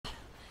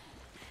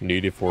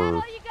needed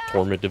for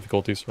tournament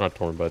difficulties. Not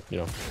tournament, but you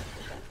know.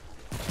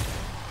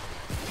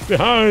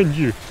 Behind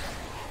you.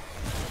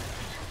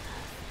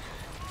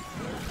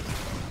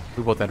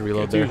 We both had to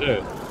reload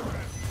there.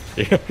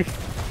 Yeah.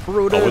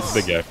 Brutus. Oh, it's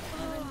the big guy.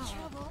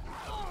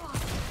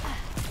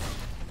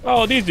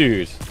 Oh, these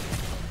dudes.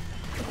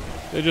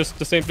 They're just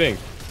the same thing.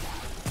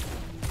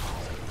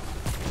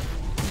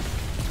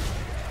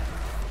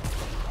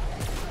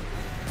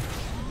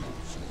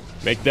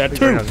 Make that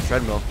two. On the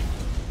treadmill.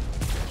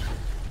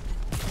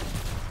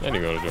 I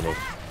didn't go to the treadmill.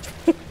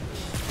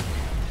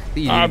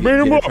 I beat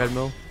him up.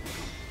 Treadmill.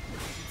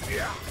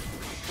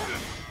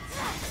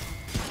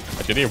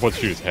 I didn't even want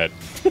to shoot his head.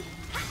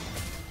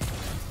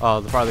 Oh,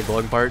 the part of the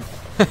glowing part.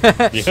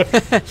 Yeah.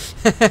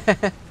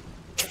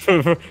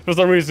 For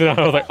some reason,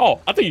 I was like, "Oh,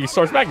 I think you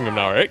start smacking him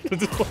now, right?"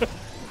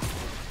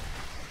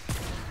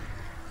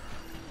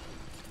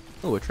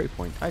 Oh, a trade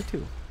point. I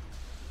too.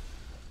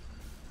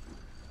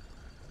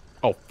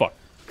 Oh fuck!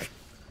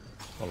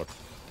 Oh, look.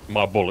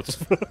 My bullets.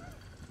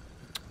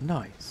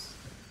 Nice.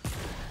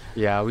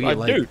 Yeah, we Like, get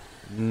like dude.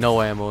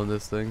 no ammo in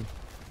this thing.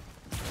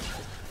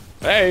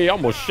 Hey, I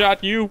almost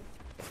shot you.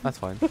 That's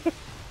fine.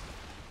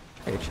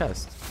 Hey,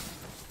 chest.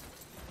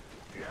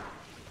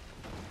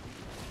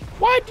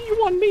 Why do you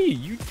want me?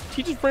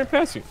 He just ran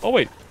past you. Oh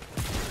wait.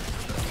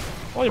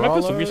 Oh, yeah, my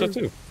pistol reset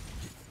too.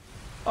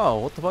 Oh,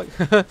 what the fuck?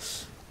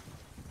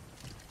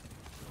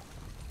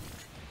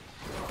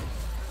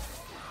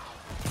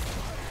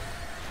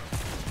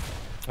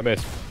 I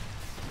missed.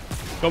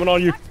 Coming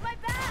on you.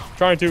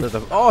 Trying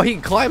to. Oh, he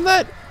can climb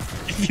that?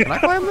 Can I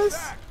climb this?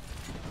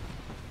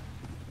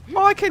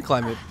 Oh, I can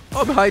climb it.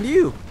 Oh, behind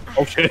you.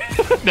 Oh shit.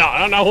 No,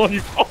 I'm not on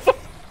you. Oh, fuck.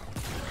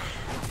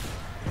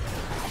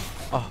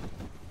 Oh.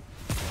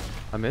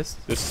 I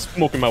missed. There's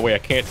smoke in my way. I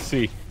can't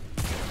see.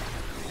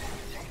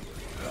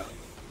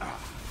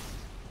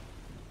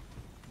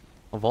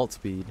 A vault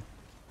speed.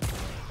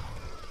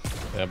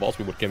 Yeah, ball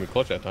speed would give me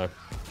clutch that time.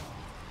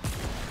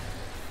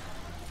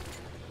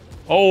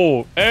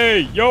 Oh,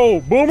 hey,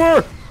 yo,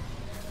 Boomer!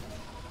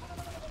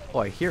 Oh,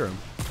 I hear him.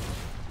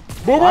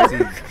 Boomer! Why is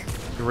he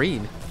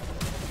green?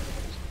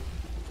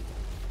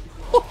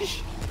 Holy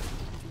shit.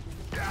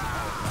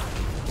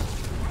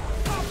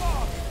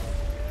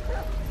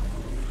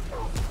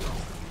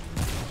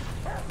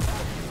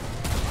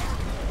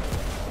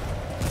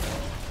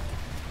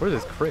 Where's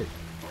this crit?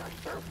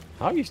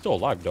 How are you still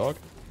alive, dog?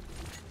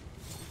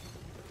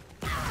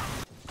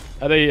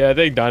 I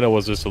think Dino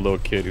was just a little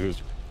kid who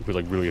was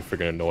like really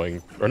freaking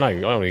annoying. Or not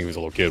even, I don't think he was a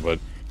little kid, but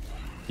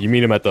you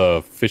meet him at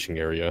the fishing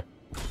area.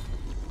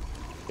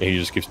 And he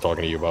just keeps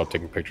talking to you about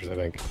taking pictures, I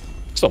think.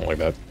 Something like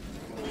that.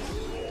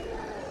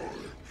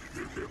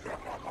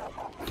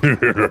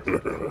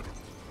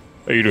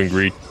 How you doing,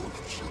 Greed?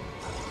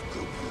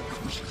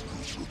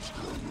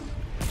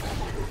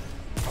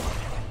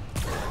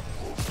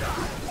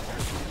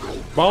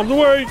 Bombs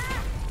away! I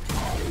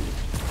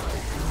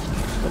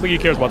don't think he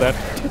cares about that.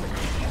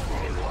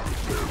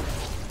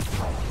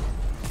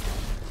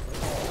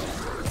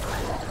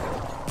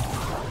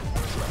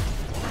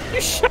 You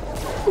shot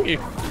me!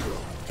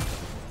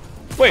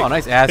 Wait. Oh,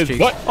 nice ass his cheek.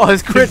 butt? Oh,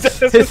 his crit's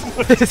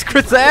his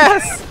crit's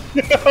ass!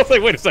 I was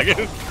like, wait a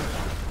second.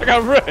 I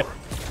got red.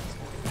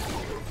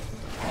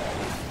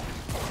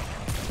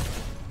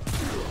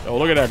 Oh,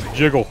 look at that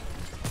jiggle.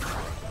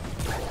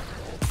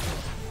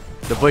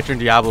 The Butcher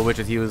and Diablo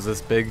wishes he was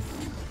this big.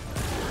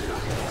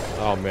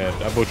 Oh man,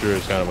 that butcher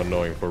is kind of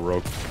annoying for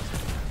Rogue.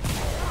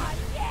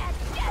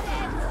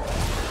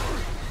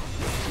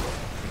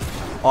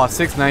 Oh,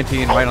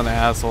 619 right on the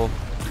asshole.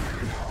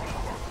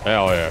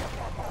 Hell yeah.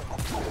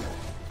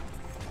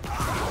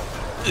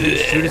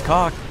 Shoot his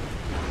cock.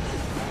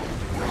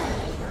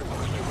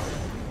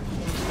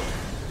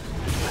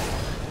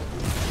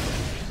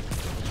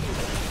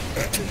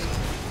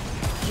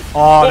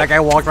 Oh, that guy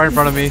walked right in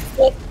front of me.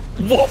 Whoa.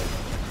 Whoa.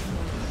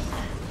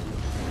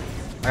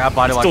 I got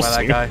body locked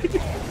by that guy.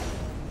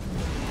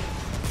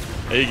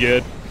 Hey,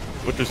 good.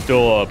 Butcher's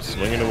still up,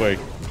 swinging away.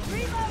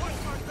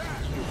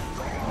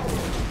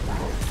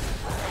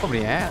 So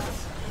many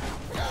ass.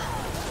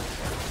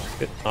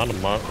 Get out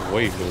of my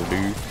way, little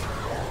dude.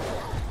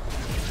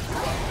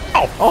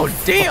 Oh,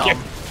 damn!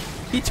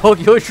 He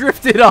Tokyo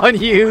drifted on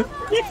you.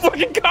 He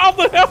fucking caught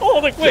the hell. I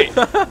was like, wait.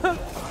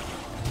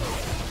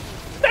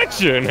 That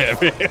shouldn't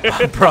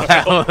happen. Bro,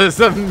 that was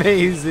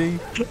amazing.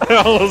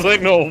 I was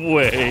like, no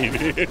way,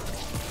 dude.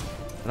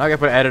 I'm not gonna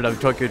put edit of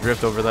Tokyo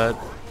Drift over that.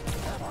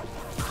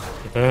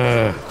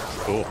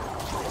 Cool.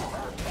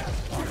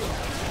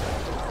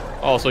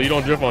 Oh, so you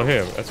don't drift on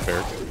him. That's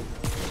fair.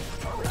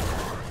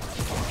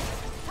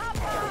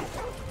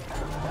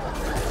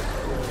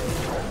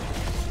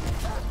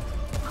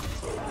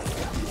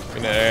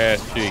 In the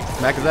ass cheek.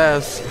 Smack his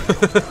ass.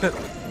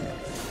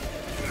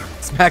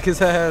 Smack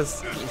his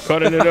ass.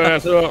 Cutting his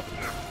ass up.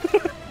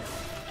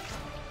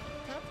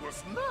 That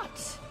was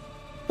nuts.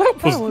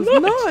 That was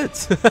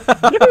nuts.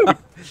 Dude,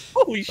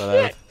 holy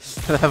shit.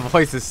 That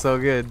voice is so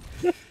good.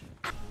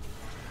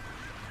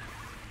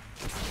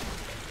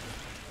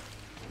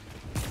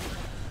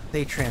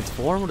 They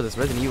transform? What is this,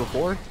 Resident Evil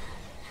 4?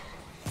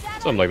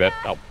 Something like that.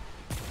 Oh.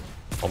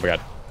 Oh my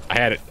god. I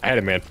had it. I had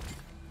it, man.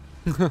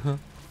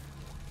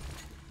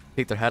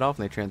 Take their head off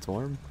and they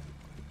transform?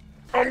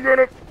 I'm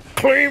gonna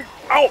clean.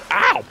 Oh,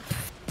 ow!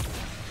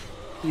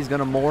 He's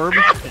gonna morb.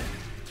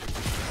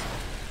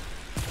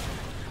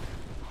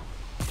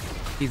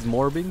 He's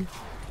morbing.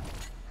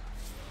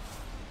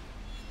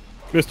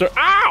 Mister,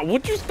 ah!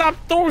 Would you stop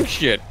throwing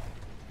shit?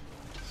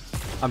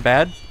 I'm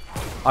bad?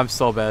 I'm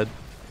so bad.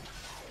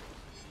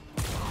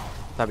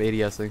 Stop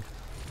ADSing.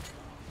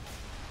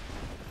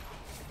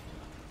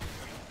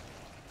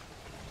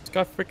 This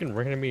guy freaking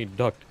ran at me and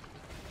ducked.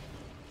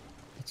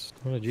 That's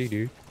not a G,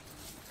 dude.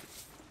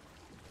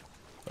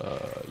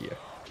 Yeah.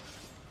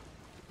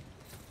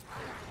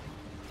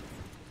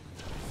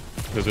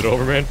 Is it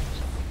over, man?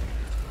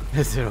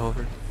 Is it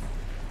over?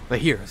 They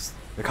hear us.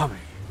 They're coming.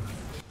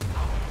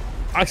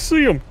 I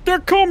see them. They're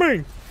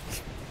coming.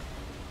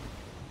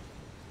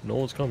 No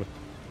one's coming.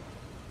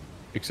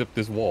 Except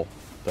this wall.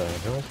 The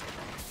hell?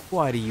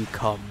 Why do you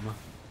come?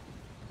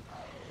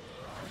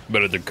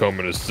 Better to come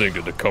and sink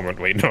than to come and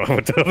wait. No,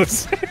 what the hell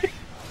is that?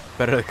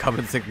 Better to come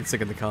and sink than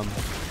sink and to come.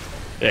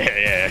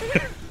 Yeah.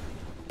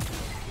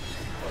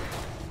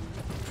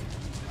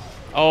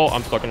 Oh,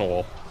 I'm stuck in a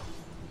wall.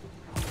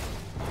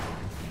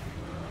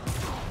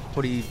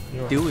 What are you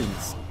doing,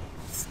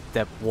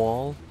 step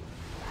wall?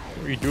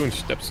 What are you doing,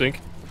 step sink?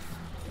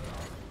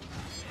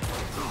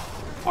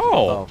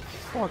 Oh!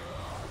 Fuck.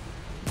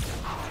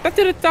 That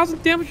did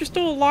 1,000 damage, you're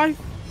still alive?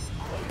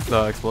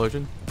 The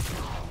explosion?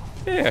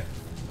 Yeah.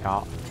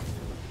 Yeah.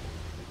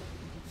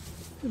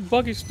 The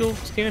buggy's still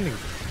standing.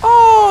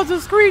 Oh, it's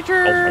a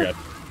screecher! Oh my god.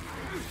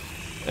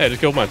 Hey, just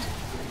killed mine.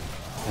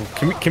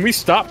 Can we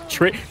stop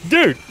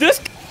Dude, this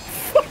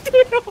what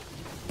the hell?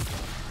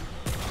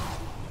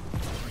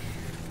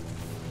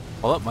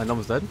 Hold up, my gnome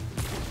was dead.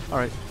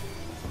 Alright.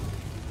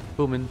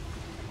 Booming.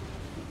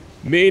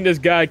 Me and this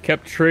guy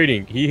kept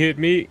trading. He hit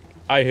me,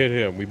 I hit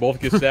him. We both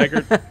get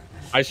staggered.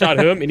 I shot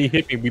him and he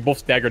hit me. We both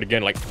staggered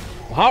again. Like,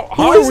 how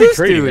are we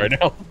trading right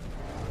now?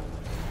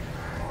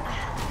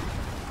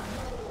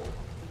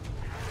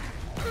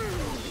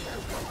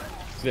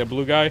 See that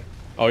blue guy?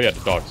 Oh yeah, the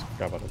dogs.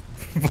 Forgot about him.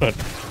 But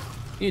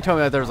You told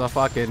me that there was a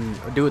fucking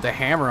dude with a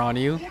hammer on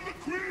you.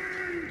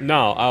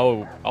 no,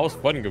 I was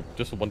fighting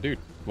just one dude.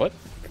 What?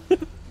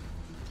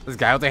 This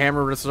guy with the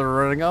hammer just started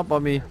running up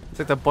on me. It's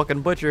like the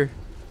fucking butcher.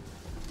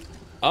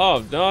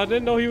 Oh no, I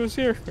didn't know he was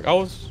here. I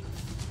was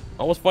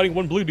fighting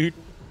one blue dude.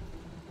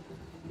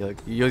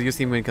 You'll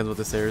see him when he comes with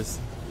the stairs.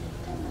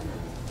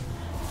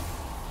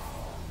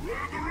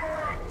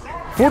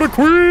 For the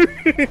queen!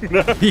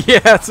 Yeah,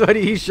 that's what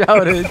he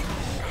shouted.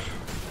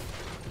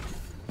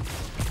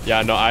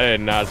 Yeah, no, I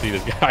did not see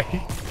this guy.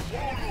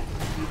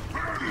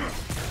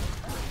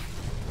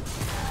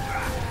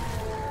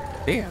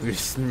 Damn, you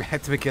just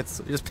smacked him against,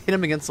 you just pin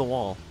him against the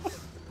wall.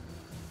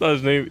 That's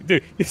his name.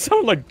 Dude, he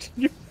sounded like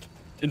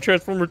in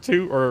Transformer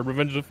 2 or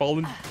Revenge of the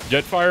Fallen,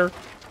 Jetfire.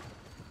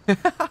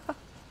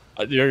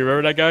 You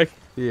remember that guy?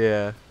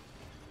 Yeah.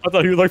 I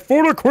thought he was like,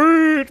 for the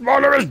queen! My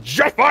name is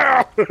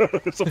Jetfire!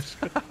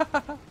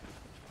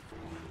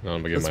 No,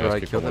 I'm gonna get That's my where ass I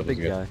kicked killed by that this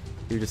big guy. guy.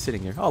 You're just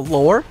sitting here. Oh,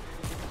 lore.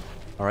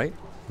 Alright.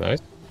 Nice.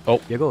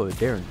 Oh. You go,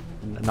 Darren.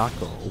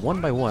 Nako.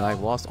 One by one, I've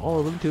lost all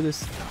of them to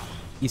this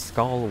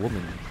Iskal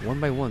woman. One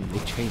by one, they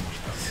changed.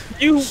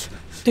 You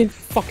didn't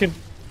fucking...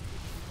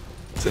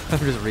 I'm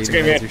just reading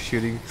okay, as you're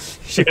shooting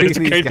these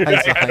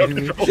guys behind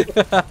me.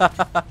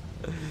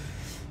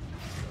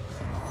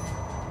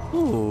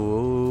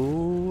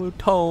 Ooh,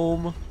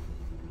 tome.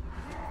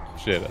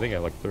 Shit, I think I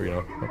have like 3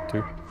 now. Not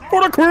 2.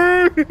 For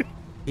the queen!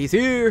 He's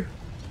here.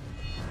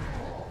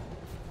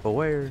 But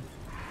where?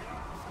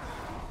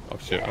 Oh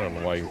shit, I don't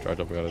know why you tried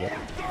jumping out of that.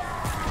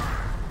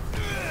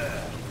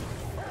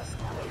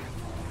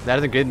 That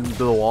doesn't get into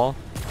the wall.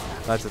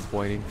 That's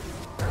disappointing.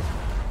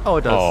 Oh,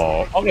 it does.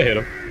 Oh, I'm gonna hit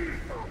him.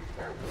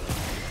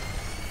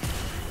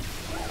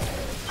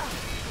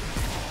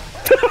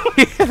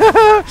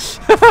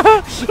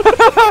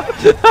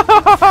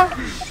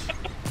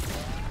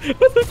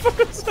 What the fuck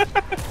is that?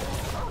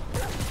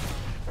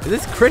 Did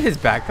this crit his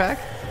backpack?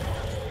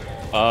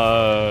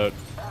 I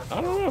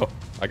don't know.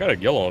 I got a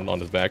yellow on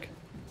his back.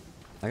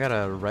 I got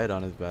a red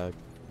on his back.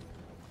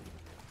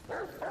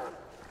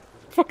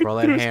 Fucking Bro,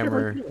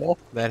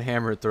 that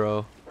hammer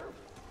throw.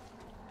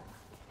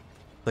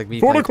 Like me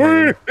For the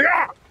playing queen!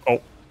 Yeah!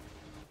 Oh.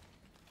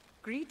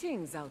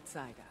 Greetings,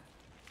 outsider.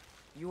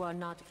 You are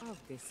not of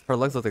this. Her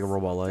legs look like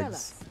robot Tell legs.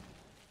 us,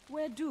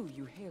 where do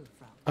you hail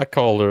from? I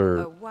call her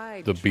A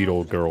wide the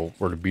Beetle traveler. girl,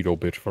 or the Beetle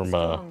bitch from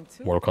Strong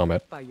too, Mortal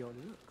Kombat. By your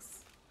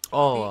looks.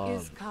 Oh,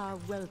 The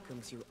Iskar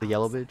welcomes you. the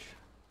yellow outsider. bitch.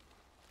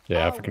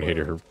 Yeah, I Our freaking hated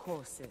her. world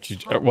courses She,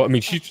 follows well, I mean,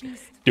 at she's...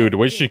 least Dude, the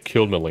way she 5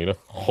 killed Melina.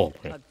 Oh,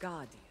 a man.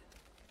 guardian.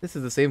 This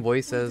is the same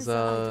voice What as is it I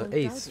don't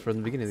Ace doubt from the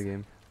it, beginning of the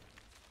game.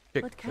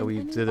 Chick But that can we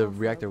any did a offer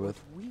reactor what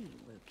with. we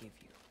will give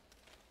you?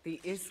 The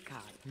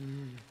Iskar.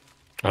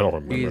 I don't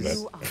remember He's- that.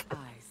 You our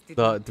eyes did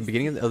The not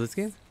beginning of deceive this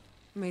game? us.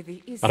 May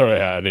the I don't know.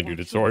 Iskar I didn't do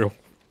watch tutorial. over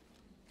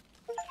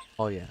you.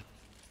 Oh yeah.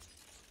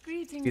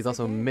 Greetings He's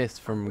also again.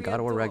 Mist from We God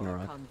of War adore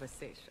Ragnarok.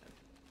 conversation.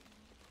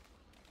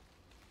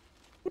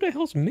 Who the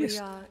hell's We Mist?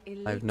 are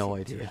I have no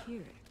elated to idea.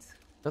 hear it.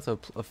 That's a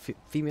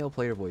female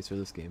player voice for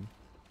this game.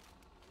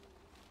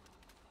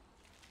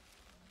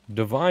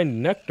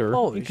 Divine Nectar.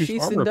 Oh, Increased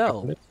she's armor Sindel.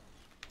 effectiveness.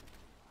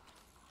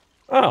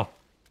 Oh,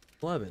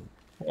 11.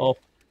 well,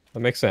 that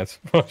makes sense.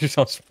 She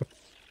sounds.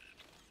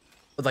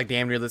 It's like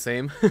damn near the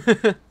same.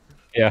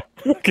 Yeah,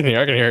 I can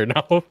hear it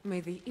now.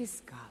 May the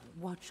Iskal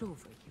watch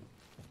over you.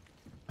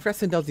 I forgot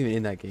Sindel's even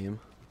in that game.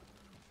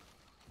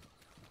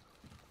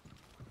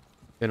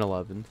 In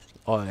 11.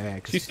 Oh yeah,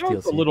 because She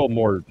sounds a little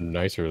more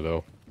nicer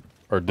though.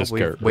 Or this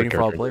character. waiting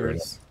for all character right now.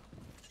 players.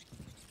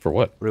 For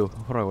what? Rue,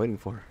 what am I waiting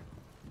for?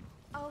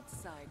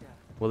 Outsider.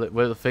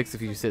 Will it fix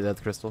if you say that's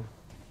crystal?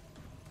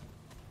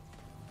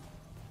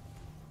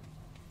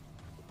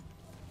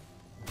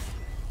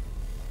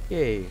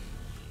 Yay.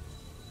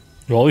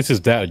 Well, at least his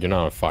dad, you're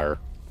not on fire.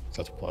 So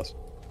that's a plus.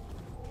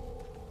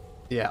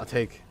 Yeah, I'll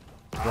take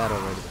that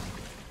already.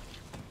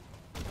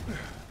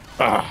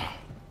 Ah.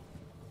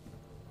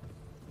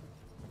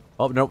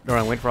 Oh, nope, no,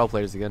 I'm waiting for all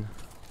players again.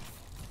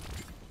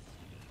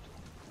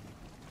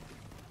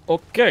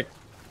 Okay.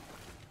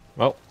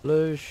 Well,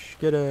 Let's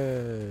get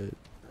it.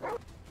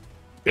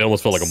 it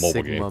almost felt like a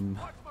mobile game.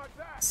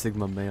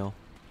 Sigma male.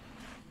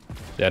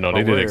 Yeah, no, Oh, they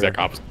did the we're- exact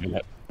opposite of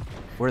that.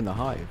 We're in the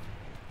hive.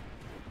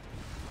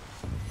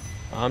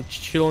 I'm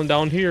chilling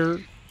down here.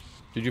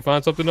 Did you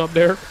find something up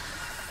there?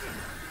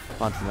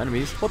 Found some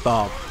enemies. What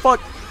the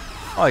fuck?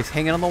 Oh, he's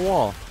hanging on the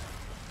wall.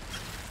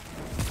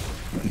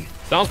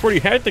 Sounds pretty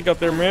hectic up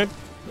there, man.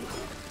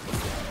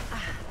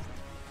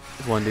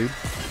 There's one dude.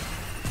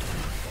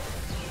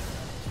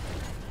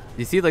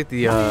 You see like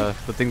the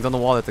things on the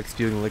wall that's like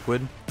spewing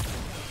liquid?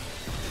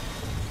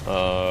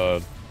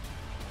 Like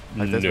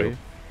this no. way?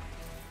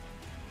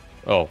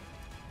 Oh,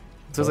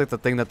 This is like the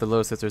thing that the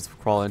little sisters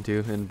crawl into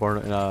in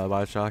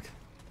Bioshock.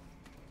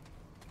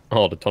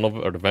 oh, the tunnel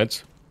or the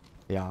vents.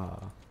 Yeah.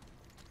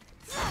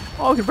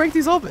 Oh, we can break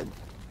these open.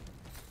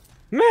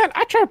 Man,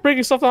 I tried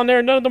breaking stuff down there,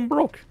 and none of them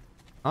broke.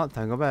 Oh,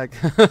 time to go back.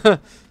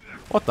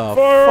 What the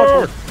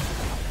Fire! fuck?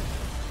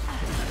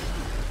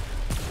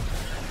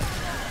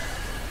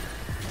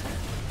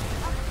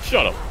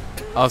 Shut up.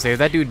 I'll say if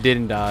that dude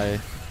didn't die,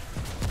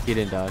 he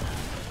didn't die.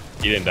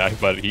 He didn't die,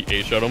 but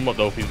he shut him up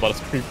though. He's about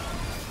to scream.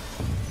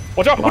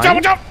 Watch out! Watch out!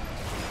 Watch out!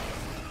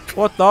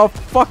 What the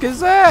fuck is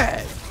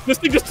that? This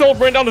thing just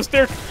ran down the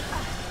stairs.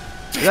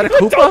 Is that a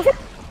Koopa?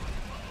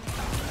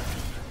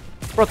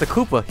 Bro, the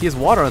Koopa. He has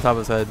water on top of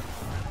his head.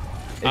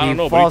 If I don't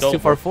know, he but he falls too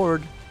don't- far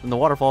forward, and the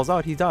water falls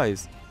out, he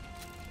dies.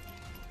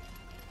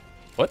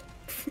 What?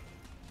 Have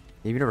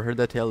you never heard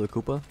that tale of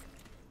the Koopa?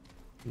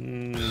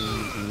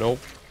 Nope.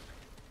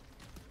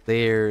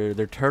 They're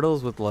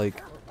turtles with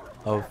like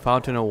a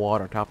fountain of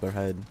water on top of their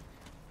head.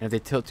 And if they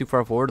tilt too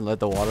far forward and let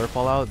the water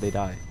fall out, they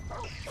die.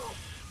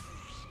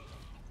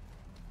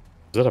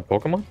 Is that a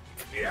Pokemon?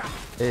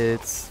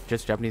 It's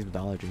just Japanese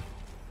mythology.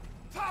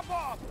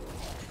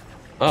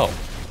 Oh.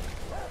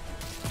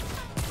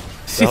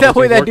 See That that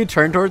was way that important. dude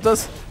turned towards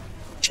us?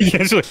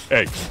 Yes.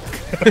 Hey.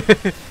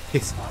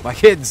 He's my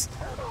kids.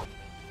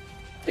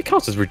 It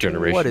counts as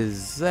regeneration. What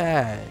is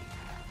that?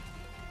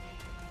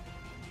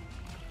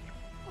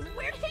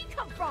 Where did he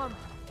come from?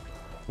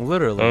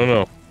 Literally. I don't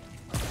know.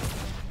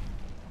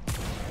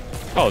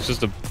 Oh, it's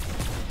just a.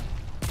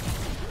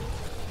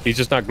 He's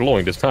just not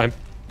glowing this time.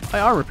 My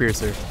armor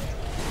piercer.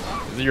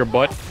 Is it your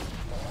butt?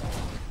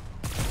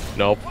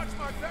 Nope.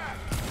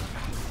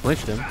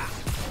 Flinched him.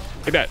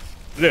 Look at that.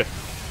 This.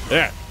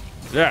 That.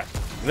 That.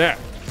 That.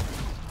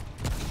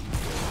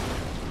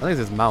 I think it's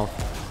his mouth.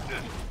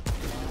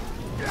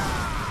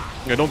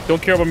 Yeah,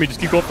 don't care about me. Just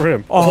keep going for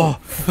him. Oh,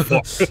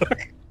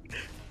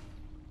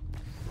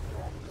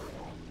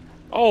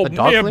 Oh The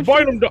dog man, flinched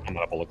bite him down. I'm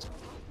out of bullets.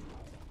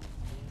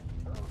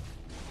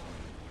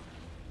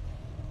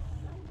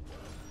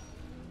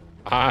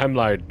 I'm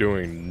like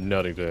doing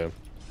nothing to him.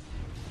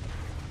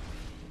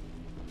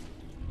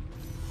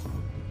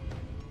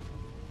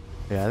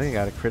 yeah, I think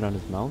I got a crit on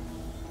his mouth.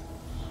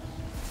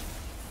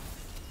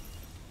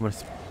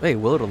 Hey,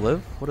 will it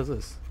live? What is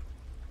this?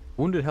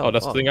 Wounded health. Oh,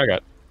 that's the thing I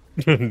got.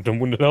 The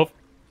wounded health.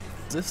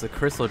 Is this the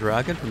Crystal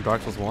Dragon from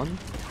Dark Souls 1?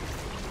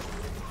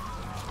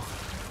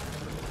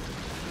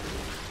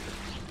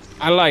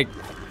 I like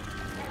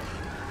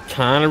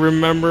kind of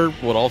remember,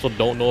 but also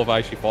don't know if I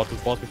actually fought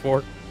this boss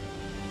before.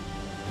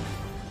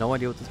 No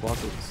idea what this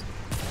boss is.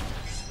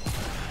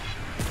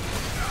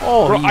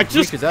 Oh, Bro, he I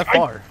just reaches that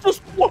far. I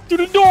just walked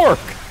through the door.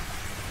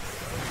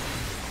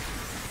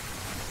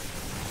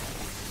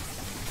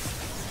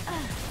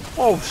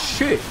 Oh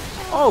shit!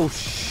 Oh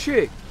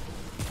shit!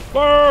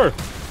 Fire!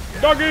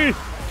 Doggy!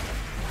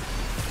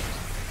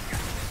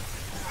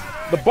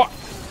 The butt.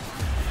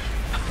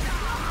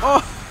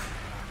 Oh!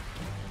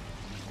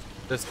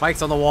 There's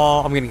spikes on the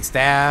wall. I'm getting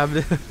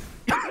stabbed.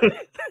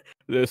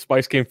 The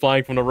spikes came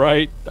flying from the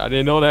right. I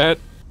didn't know that.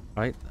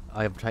 Right?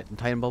 I have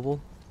Titan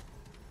Bubble.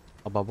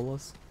 I'll bubble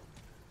us.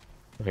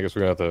 I guess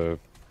we're gonna have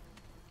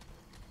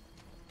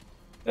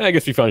to. I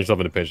guess you found yourself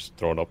in a pinch, just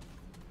throwing up.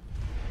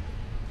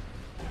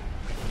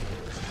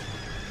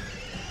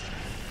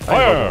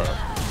 Fire!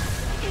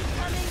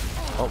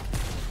 Oh,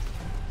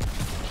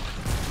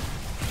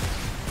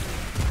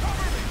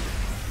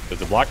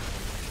 Does it block?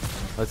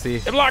 let's see.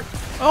 It blocked!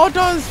 Oh, it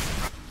does!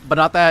 But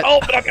not that. Oh,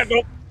 but I got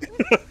no.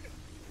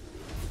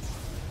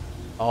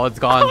 Oh, it's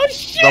gone. Oh,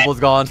 shit! Double's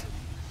gone.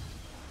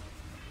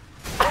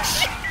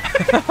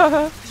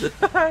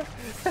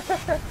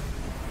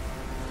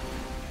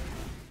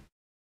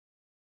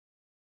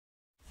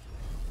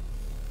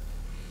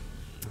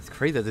 It's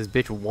crazy that this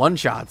bitch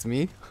one-shots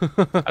me.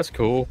 That's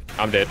cool.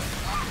 I'm dead.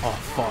 Oh,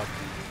 fuck.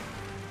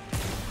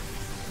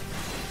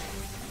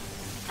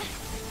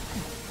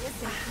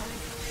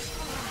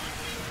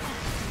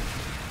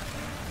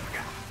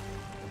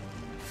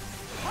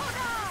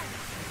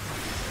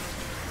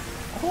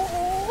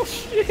 Oh,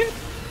 shit.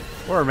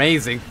 We're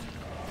amazing.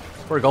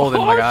 We're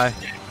golden, my guy.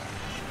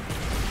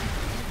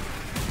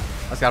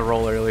 I just got a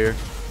roll earlier.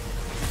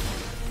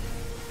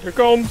 Here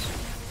comes.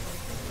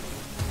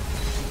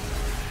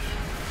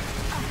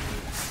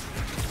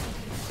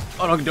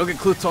 Oh, no, don't get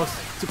too close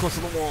to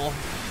the wall.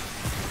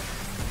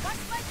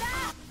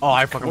 Oh,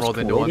 I fucking rolled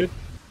into one.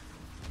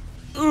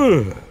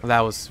 Ugh.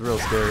 That was real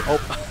scary. Oh.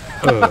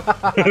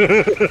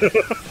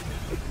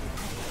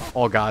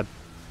 Oh, God.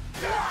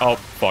 Oh,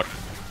 fuck.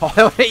 Oh,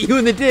 I'll hit you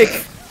in the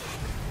dick.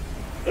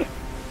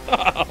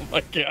 Oh,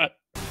 my God.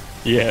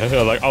 Yeah,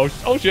 like, oh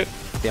shit.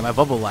 Damn, my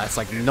bubble lasts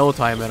like no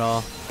time at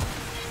all.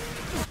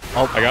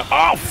 Oh, I got,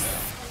 oh!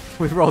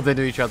 we rolled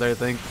into each other, I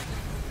think.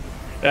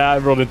 Yeah, I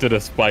rolled into the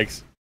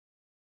spikes.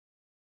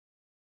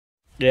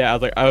 Yeah, I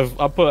was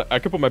like, I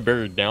could put my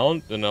barrier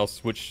down, then I'll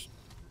switch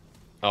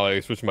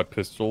my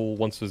pistol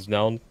once it's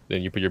down.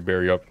 Then you put your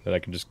barrier up, and I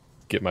can just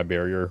get my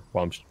barrier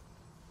while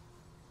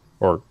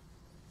or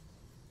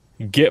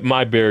get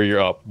my barrier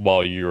up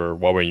while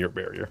we're in your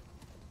barrier.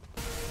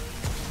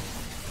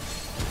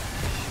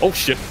 Oh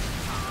shit!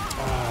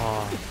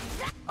 Oh,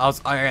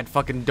 I got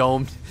fucking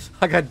domed.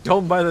 I got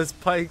domed by the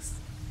spikes.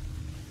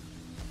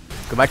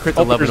 Go back, crit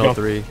to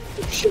 1103.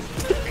 Oh, shit.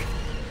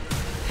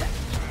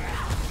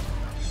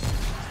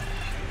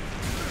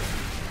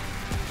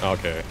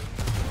 Okay.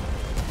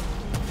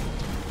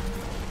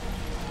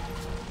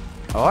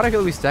 Oh, I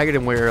thought we staggered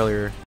him way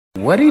earlier.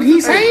 What did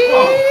he say?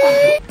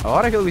 Oh,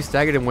 I thought we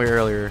staggered him way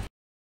earlier.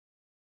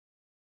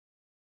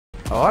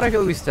 Oh, I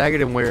thought we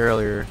staggered him way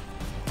earlier.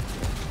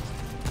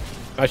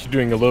 I'm actually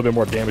doing a little bit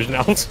more damage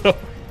now, so.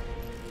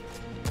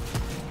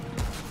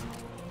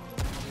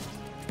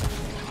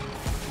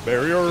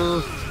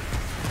 Barrier.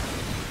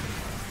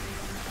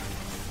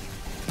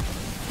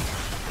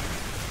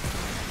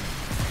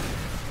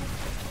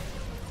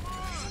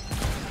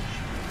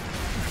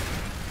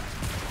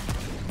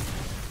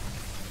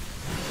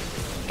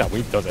 That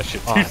weed does that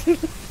shit. Oh,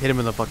 hit him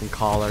in the fucking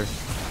collar.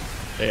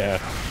 Yeah.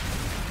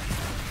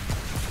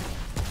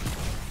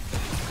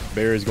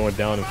 Barrier's going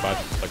down in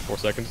 4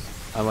 seconds.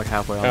 I'm like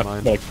halfway on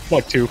mine.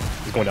 Like 2.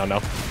 He's going down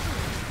now.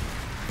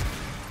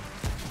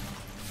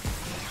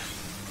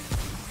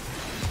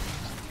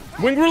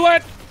 Wing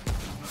roulette!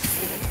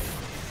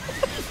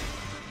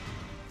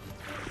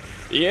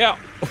 Yeah.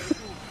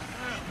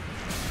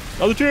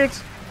 Another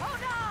chance.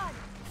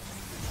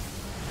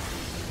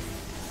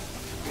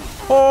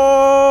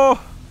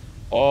 Oh!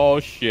 Oh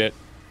shit.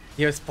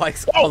 Your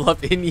spikes all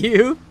up in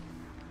you.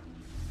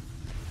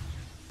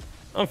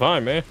 I'm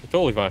fine, man. I'm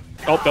totally fine.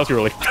 Oh, that's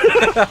early.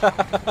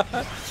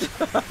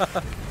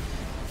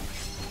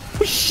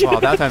 Oh, shit. Wow,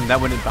 that time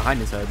that went in behind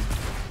his head.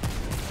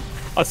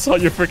 I saw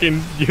your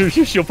freaking your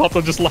shield popped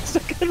up just last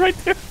second right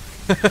there.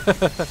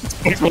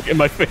 It's like in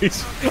my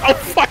face. Oh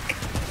fuck!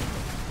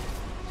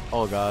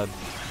 Oh god.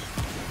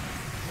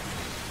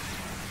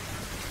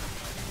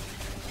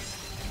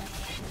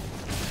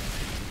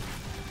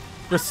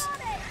 Just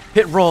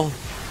hit roll.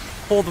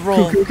 Hold the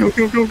roll. Go.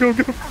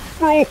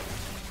 Roll.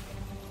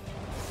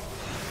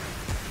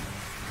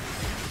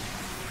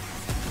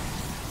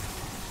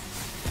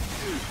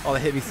 Oh,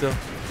 that hit me still.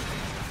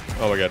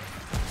 Oh my god.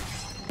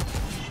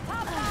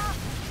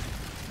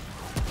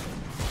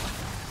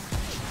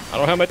 I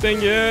don't have my thing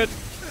yet.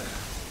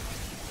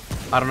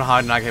 I don't know how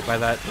I did not get hit by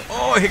that.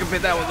 Oh, I hit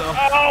that one though.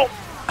 Ow!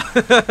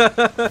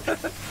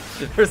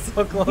 We're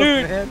so close,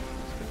 Dude. man.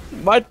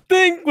 My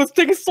thing was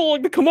taking so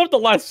long to come up the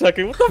last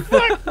second. What the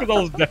fuck? Because I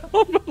was down.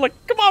 I'm like,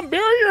 come on,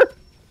 barrier.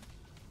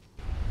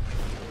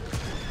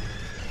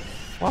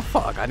 Well,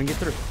 fuck, I didn't get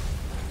through.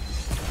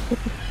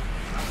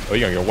 Oh,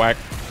 you're gonna get whacked.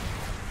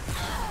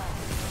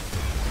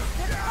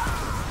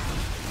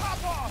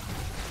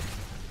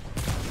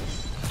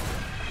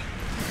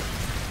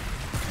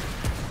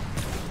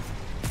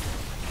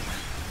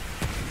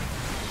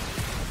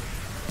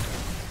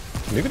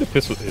 Maybe the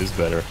pistol is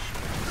better.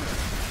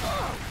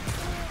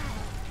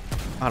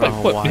 I don't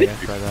know why I got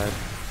try that.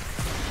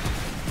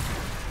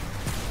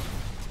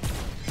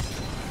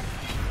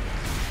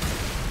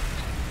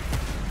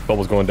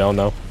 Bubble's going down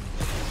now.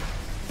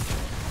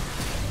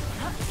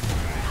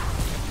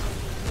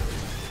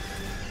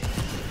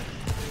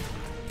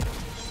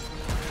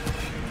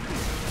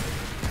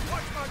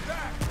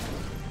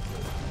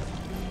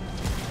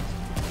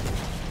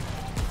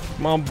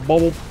 Come on,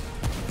 Bubble.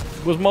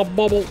 Where's my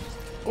bubble?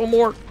 One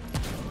more.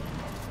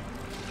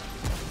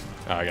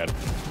 Oh, I got it.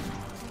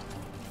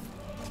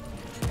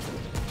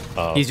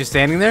 He's just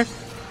standing there?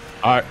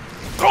 Alright.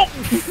 Oh!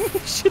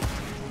 Shit.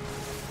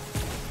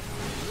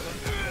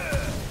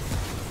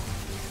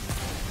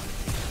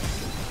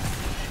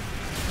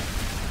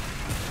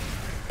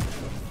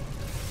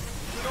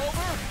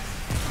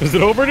 Is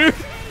it over, dude?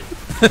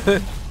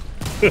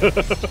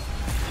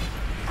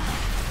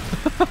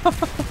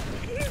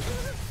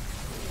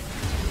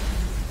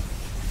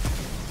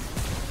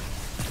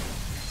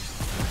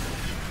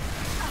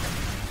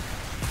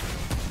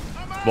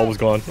 Bubble's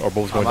gone. Our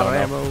bubble's going down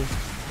now.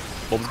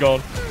 Bubble's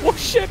gone. Oh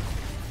shit!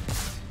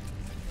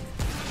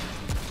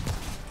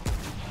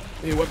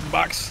 Need a weapon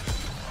box.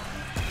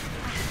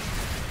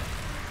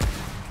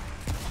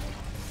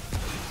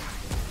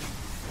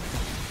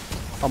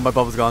 Oh, my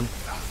bubble's gone.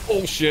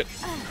 Oh shit!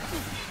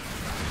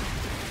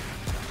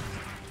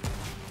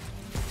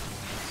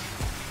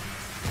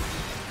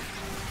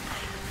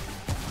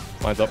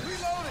 Mine's up.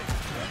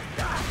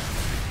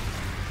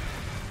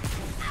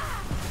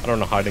 I don't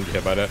know how I didn't get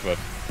hit by that, but.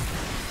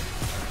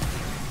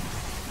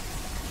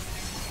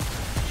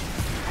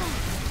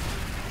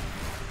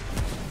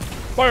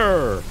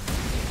 Fire!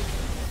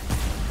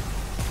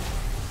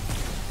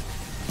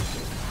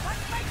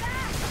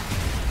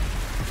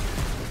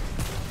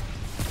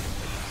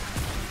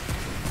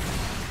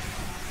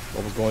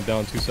 Bubble's going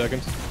down 2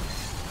 seconds.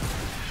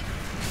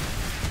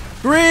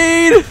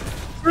 Green!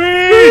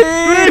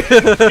 Green!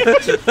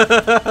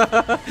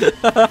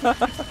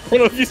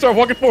 Well, if you start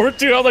walking forward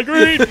too, I was like,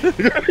 green!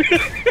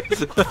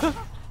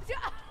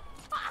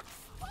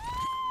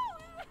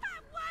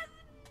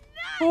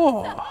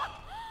 Oh.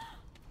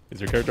 Is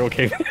your character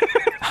okay?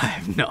 I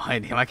have no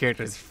idea. My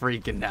character is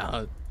freaking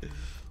out.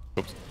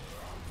 Oops.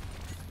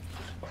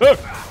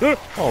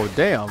 Oh,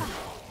 damn.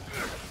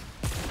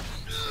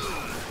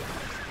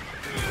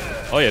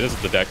 Oh yeah, this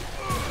is the deck.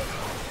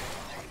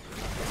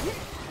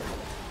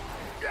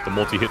 The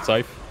multi-hit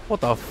scythe.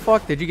 What the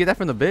fuck? Did you get that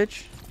from the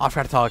bitch? I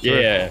forgot to talk to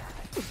her. Yeah.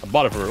 I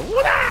bought it for her.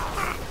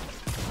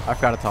 I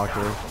forgot to talk to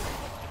her.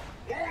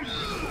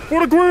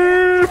 For the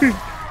queen!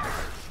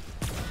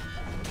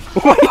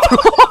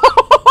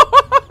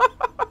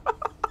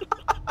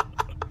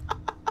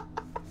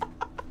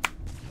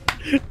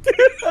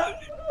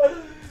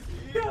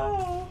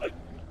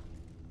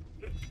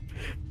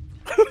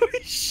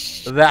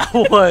 That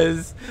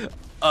was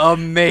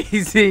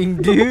amazing,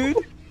 dude.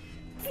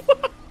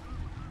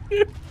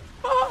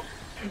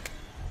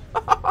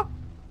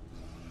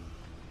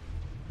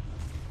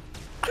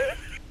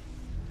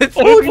 It's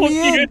pulling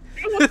me in.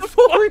 It's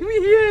pulling me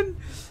in.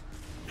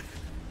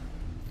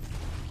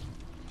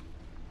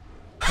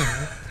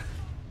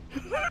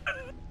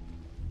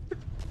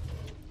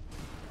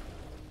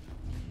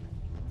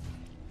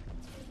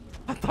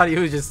 I thought he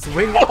was just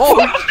swinging.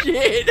 Oh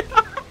shit!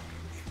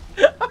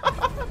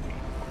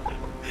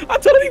 I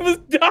thought he was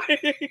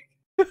dying.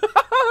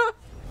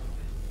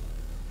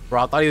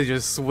 Bro, I thought he was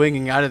just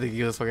swinging. I didn't think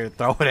he was fucking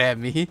throw it at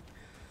me.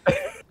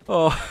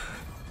 Oh,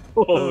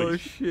 Holy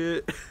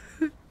shit!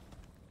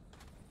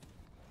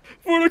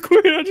 For the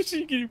queen, I just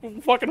see you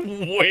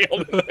fucking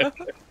wailed.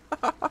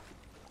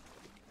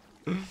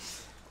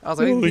 I was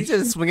like, he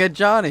just swing at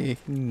Johnny.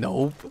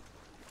 Nope.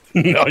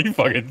 No, you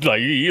fucking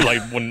like you like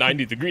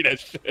 190 degree that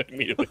shit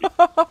immediately.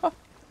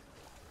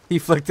 He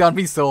flicked on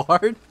me so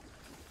hard.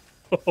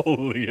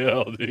 Holy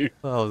hell, dude.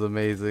 That was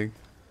amazing.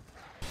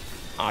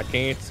 I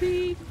can't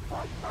see. Is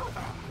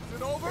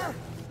it over?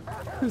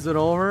 Is it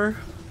over?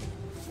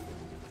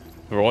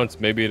 For once,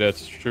 maybe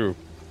that's true.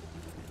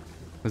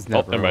 It's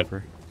never never mind.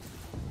 over.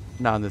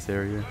 Not in this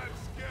area.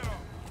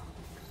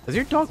 Is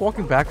your dog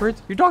walking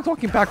backwards? Your dog's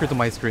walking backwards on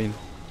my screen.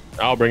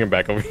 I'll bring him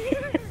back over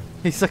here.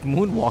 He's like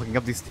moonwalking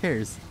up these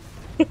stairs.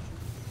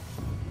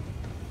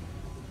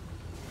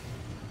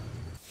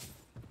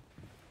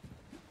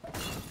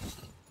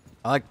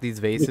 I like these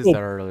vases that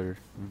are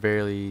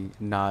barely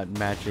not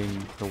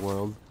matching the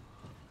world.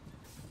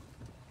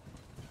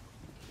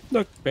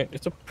 Look, man,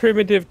 it's a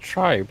primitive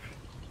tribe.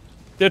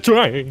 They're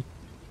trying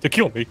to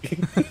kill me.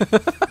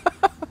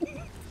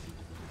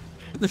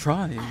 They're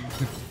trying.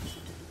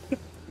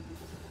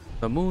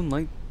 The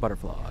moonlight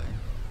butterfly.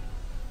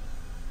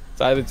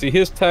 So I didn't see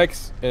his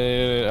text,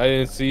 and I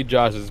didn't see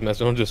Josh's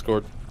message on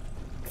Discord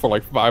for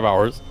like 5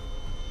 hours.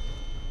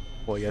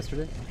 What,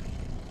 yesterday?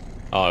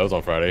 Oh, it was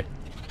on Friday.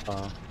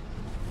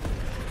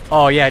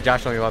 Oh yeah,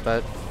 Josh told me about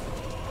that.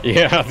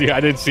 Yeah, dude, I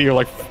didn't see her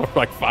like for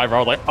like 5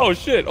 hours. Like, oh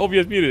shit,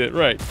 OBS muted it.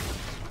 Right.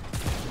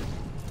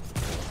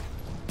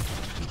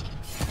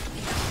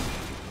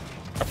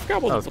 I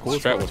forgot what the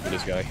strat was for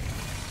this guy.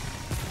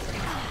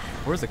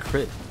 Where's the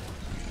crit?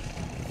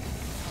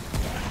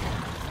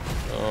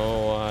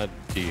 Oh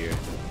dear.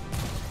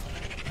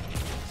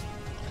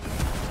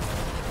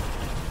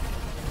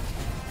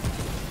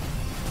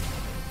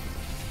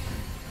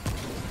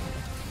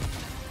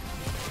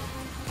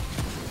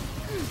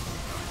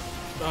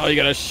 Oh, you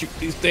gotta shoot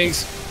these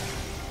things.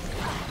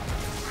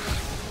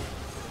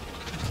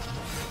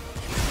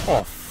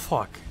 Oh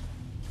fuck!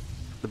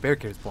 The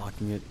barricade's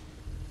blocking it.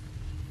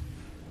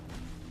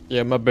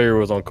 Yeah, my berry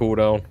was on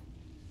cooldown.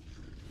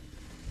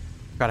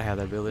 Gotta have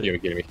that ability. You're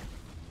kidding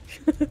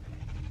me.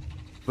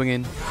 Swing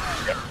in.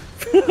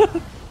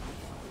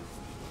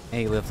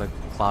 And he lifts a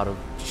cloud of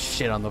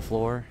shit on the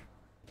floor.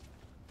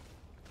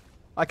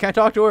 I can't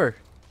talk to her.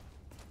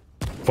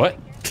 What?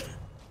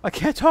 I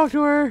can't talk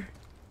to her.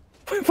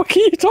 What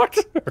can you talk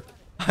to her?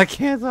 I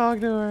can't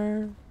talk to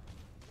her.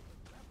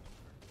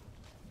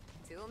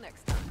 Till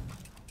next time.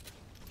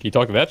 Can you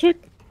talk to that chick?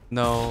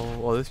 No.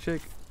 Well, this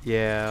chick?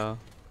 Yeah.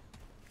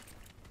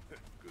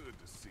 Good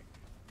to see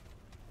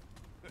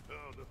you.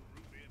 Oh, the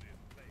Ruben in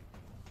play.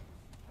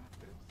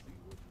 Let's see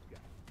what you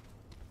got.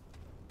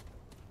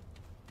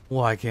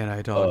 Why can't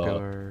I talk to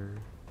her?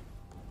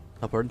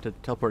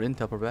 Teleport in,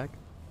 teleport back.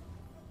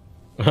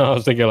 I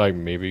was thinking like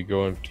maybe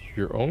go into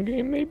your own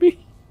game,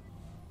 maybe.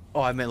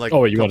 Oh, I meant like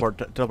Oh, you teleport,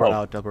 teleport oh.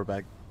 out, teleport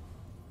back.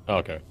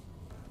 Okay.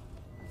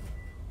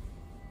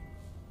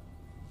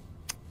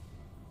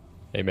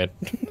 Hey man,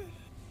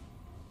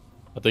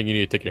 I think you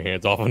need to take your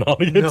hands off and all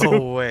you No do.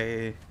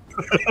 way.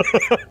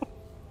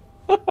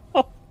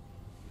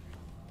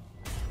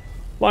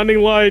 Blinding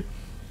light.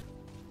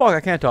 Fuck, I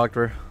can't talk to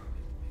her.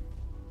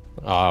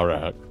 All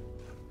right.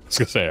 I was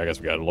gonna say I guess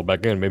we gotta look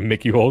back in, maybe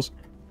make you host,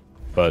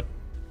 but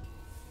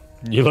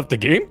you left the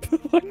game.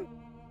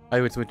 I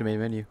would switch to main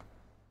menu.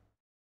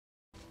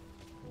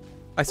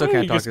 I still Well,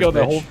 can't you talk just to go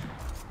this the bitch.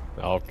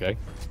 whole. Okay.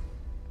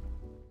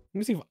 Let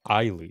me see if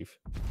I leave.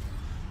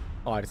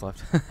 Oh, I just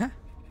left.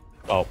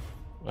 Oh,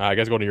 I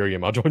guess go to your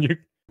game. I'll join you.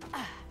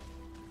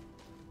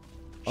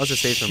 I'll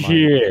just save for mine.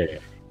 Yeah.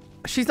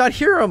 She's not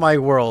here in my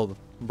world,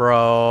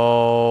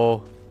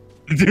 bro.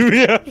 Do we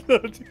have to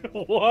do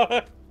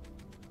what?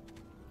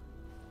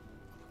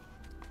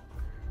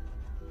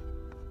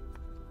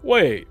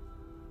 Wait,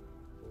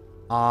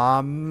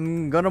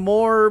 I'm gonna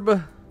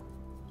morb.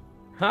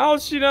 how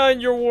is she not in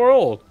your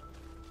world?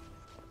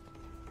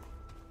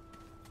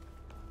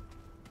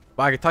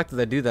 But I can talk to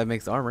that dude that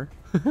makes armor.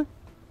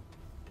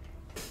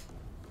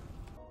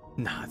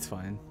 Nah, it's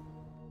fine.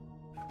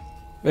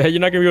 Man, you're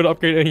not gonna be able to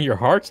upgrade any of your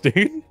hearts,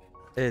 dude.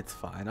 It's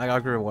fine. I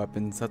got great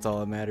weapons. That's all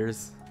that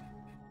matters.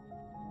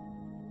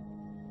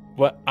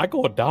 But I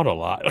go down a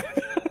lot.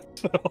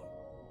 So.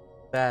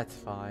 That's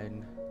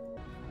fine.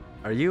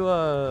 Are you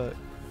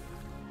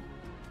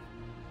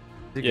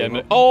Yeah.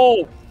 Man.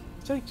 Oh,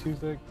 it's like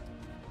Tuesday.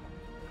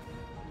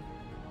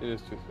 It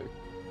is Tuesday.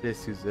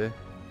 This Tuesday.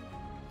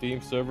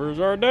 Steam servers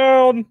are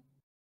down.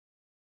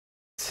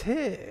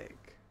 Tick.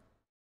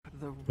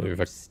 The Maybe if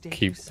root I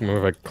keep, stakes maybe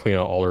if I clean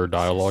out all her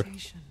dialogue.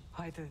 cessation.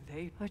 Either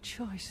they a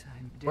choice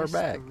and We're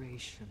back.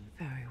 desperation.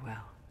 Very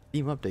well.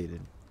 Team updated.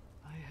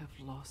 I have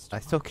lost. I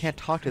still much. can't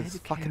talk to this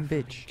Tread fucking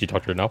carefully. bitch. Can you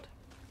talk to her now?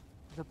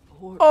 The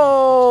poor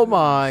Oh returns.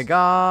 my This may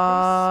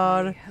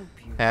god. help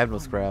you I have no on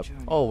your scrap.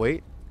 journey. Oh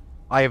wait.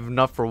 I have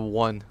enough for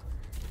one.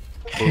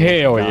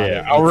 Hell got yeah!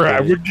 it. All Let's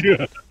right, get we're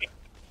good.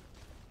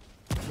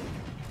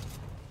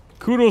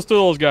 Kudos to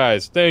those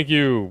guys. Thank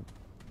you.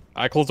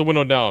 I closed the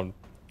window down.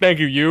 Thank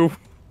you, you.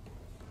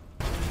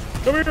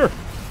 Come here.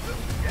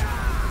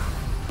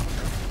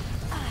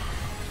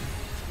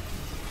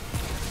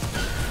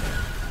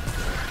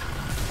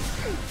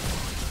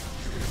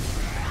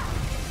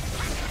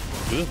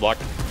 Dude, this block.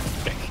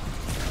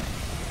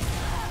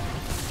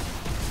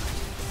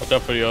 Watch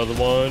out for the other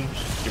one.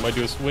 You might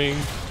do a swing.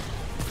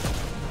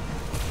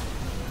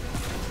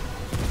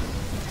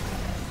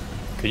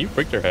 Can you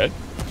break their head?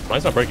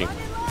 Mine's not breaking.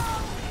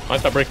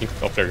 Mine's not breaking.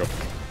 Oh, there you go.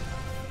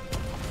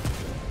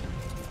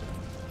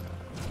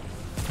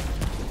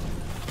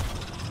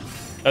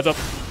 Heads up.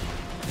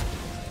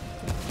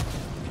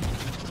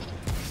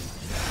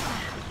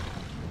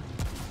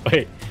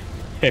 Wait.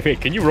 Hey,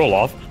 wait, can you roll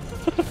off?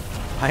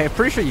 I am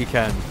pretty sure you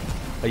can.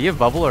 Are you have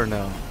bubble or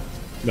no?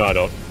 No, I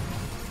don't.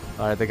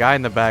 Alright, the guy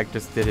in the back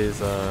just did his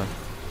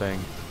thing.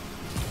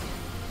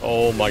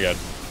 Oh my god.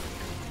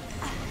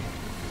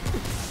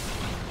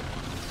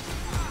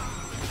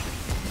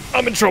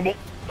 I'm in trouble.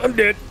 I'm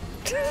dead.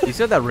 You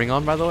still have that ring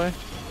on, by the way?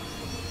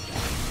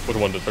 Which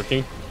one, the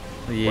 13?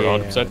 Yeah.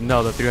 100%?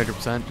 No, the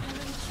 300%.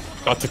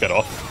 I took that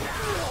off.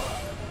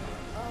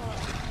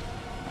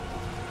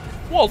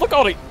 Whoa, look at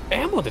all the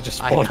ammo that just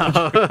spawned. I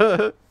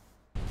know.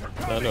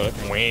 I know that.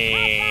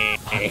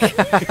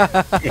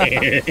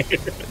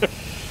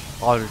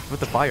 Oh, put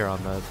the fire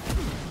on that.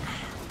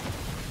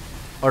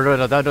 Or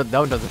no, that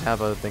one doesn't have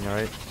a thing,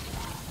 alright?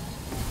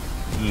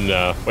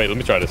 Nah, wait, let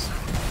me try this.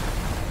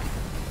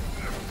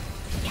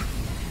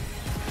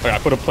 Okay, I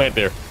put a plant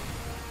there.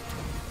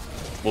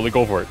 Will they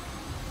go for it?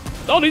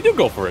 Oh, they do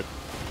go for it.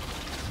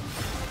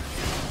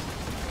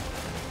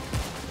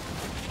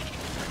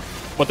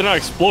 But they're not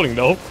exploding,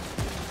 though.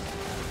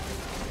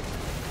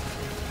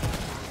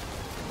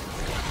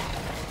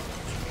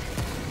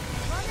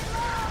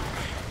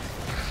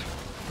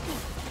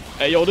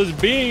 Hey, yo, this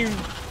beam's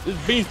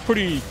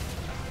pretty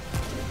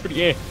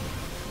eh.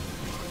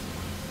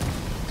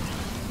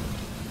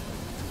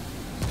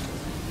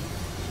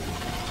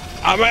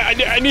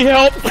 I need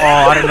help. Oh,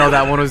 I didn't know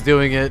that one was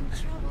doing it.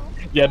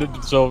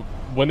 Yeah, so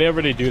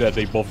whenever they do that,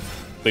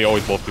 they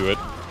always both do it.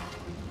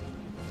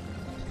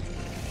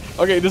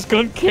 Okay, this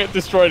gun can't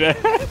destroy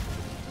that.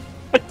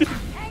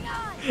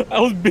 I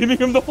was beaming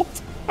him the whole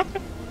time.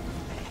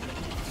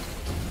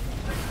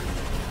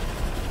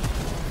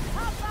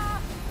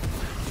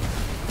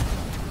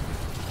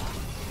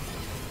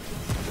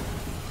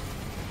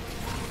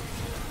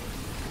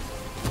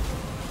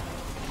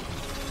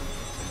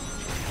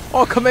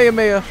 Oh,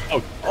 Kamehameha.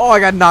 Oh. Oh, I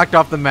got knocked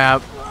off the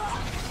map.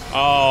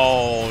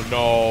 Oh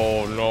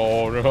no,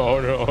 no, no,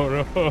 no,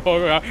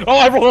 no. Oh,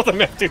 I rolled off the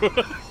map too.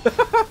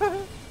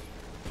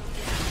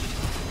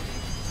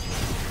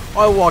 Oh,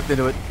 I walked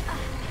into it.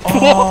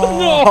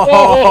 Oh,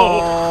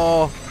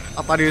 Oh,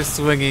 I thought he was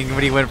swinging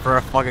when he went for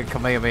a fucking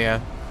Kamehameha.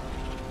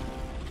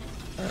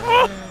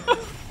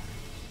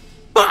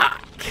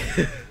 Fuck!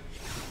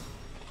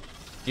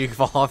 You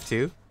fall off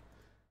too?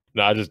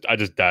 no! I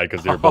just died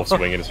because they were both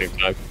swinging at the same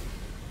time.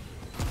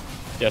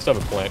 Yeah, I still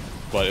have a plant,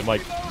 but it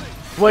might.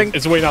 Swing!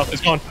 It's away now.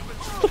 It's gone.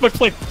 My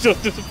plant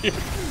just disappeared.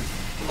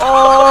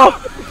 Oh!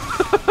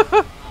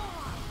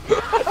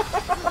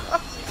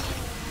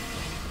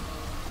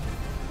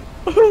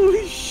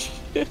 Holy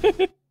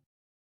shit!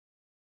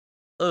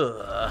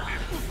 Ugh.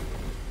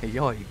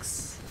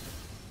 Yikes.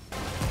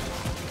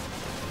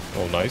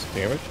 Oh, nice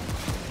damage.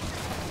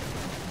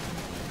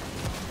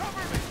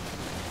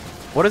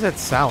 What is that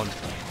sound?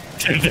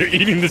 They're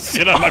eating the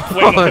shit out of my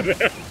plate over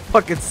there.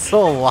 Fuck, it's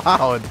so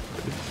loud.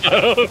 I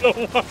don't know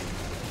why.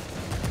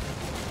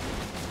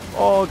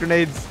 Oh,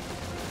 grenades.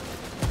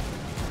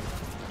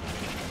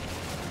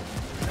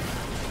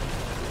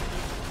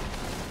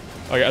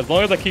 Okay, as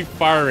long as I keep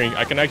firing,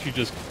 I can actually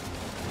just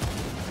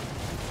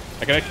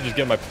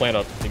get my plant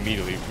up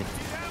immediately.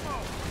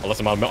 Unless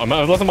I'm out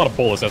of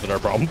bullets, that's another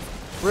problem.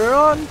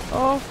 Run!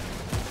 Oh.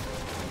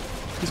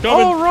 He's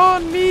coming. Oh,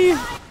 run me!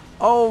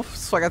 Oh,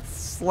 so I got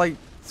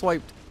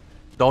swiped.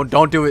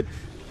 Don't do it.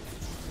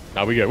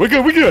 Nah, we good. We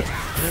good. We good.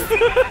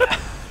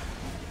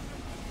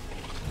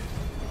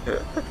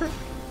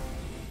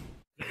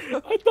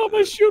 I thought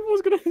my shield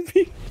was gonna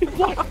be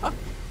blocked.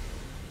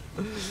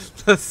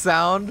 The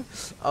sound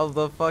of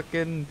the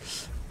fucking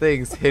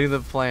things hitting the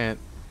plant.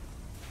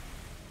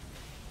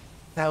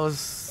 That was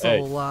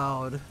so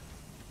loud.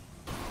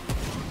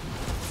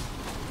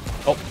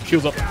 Oh,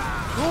 shield's up.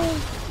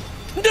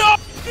 No!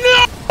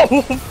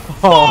 No!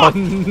 Oh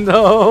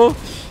no!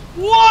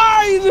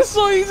 Why is it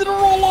so easy to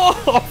roll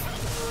off?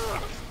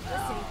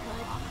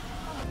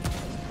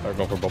 Alright,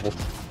 going for a bubble.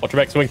 Watch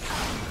your back, swing.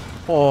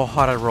 Oh,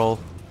 how did I roll?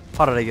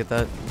 How did I get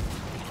that?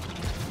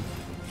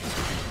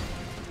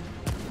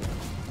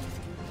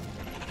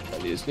 I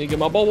need to sneak in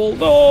my bubble.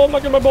 No, I'm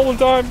not getting my bubble in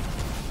time.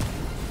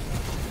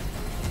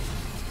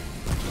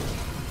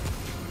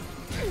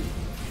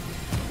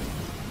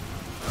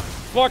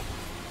 Fuck.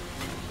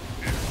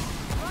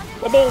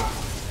 Bubble.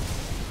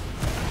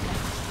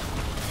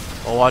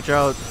 Oh, watch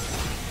out.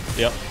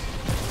 Yep.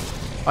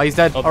 Oh, he's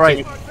dead. Oh,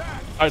 Alright.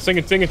 Alright,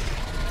 singing.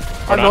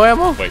 Oh, no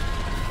ammo? Wait.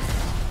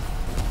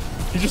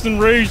 He's just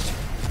enraged.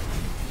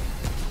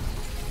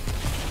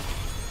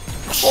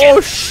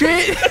 Oh,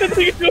 shit! I didn't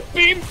think it was a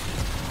beam.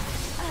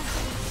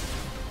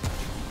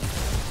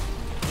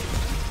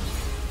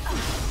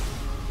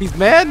 He's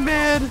mad.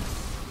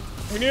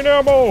 We need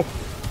ammo.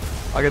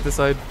 I'll get this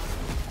side.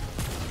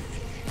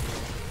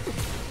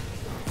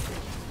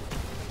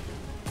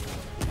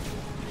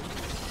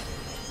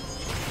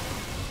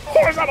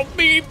 Horizontal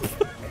beam.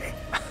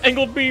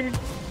 Angled beam.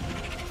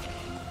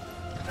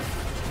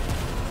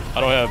 I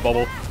don't have a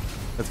bubble.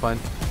 That's fine.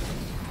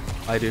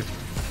 I do.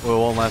 Well, it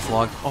won't last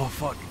long. Oh,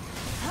 fuck.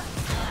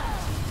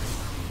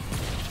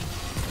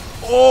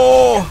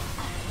 Oh!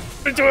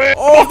 Into it.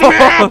 Oh,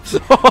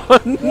 oh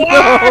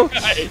no!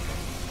 Why?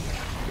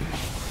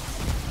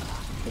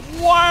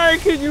 Why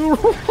can you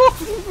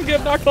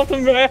get knocked off the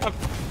map?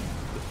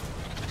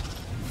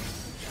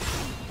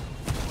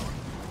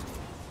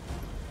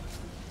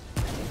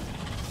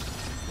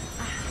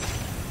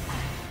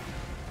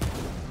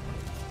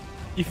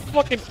 He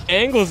fucking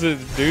angles it,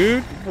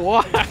 dude.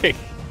 Why?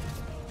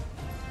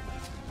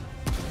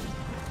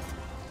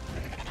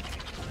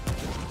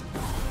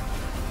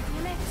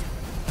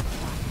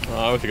 Oh,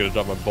 I wish I could have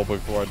dropped my bubble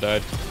before I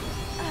died.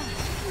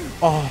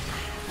 Oh.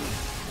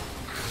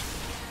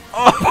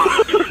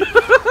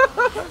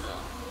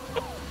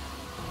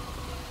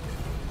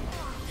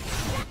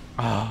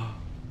 Oh.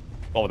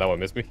 Oh, that one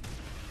missed me.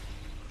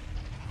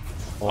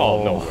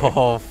 Oh, no way.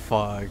 Oh,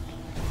 fuck.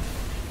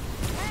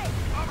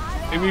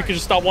 Maybe we could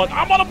just stop one.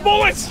 I'm out of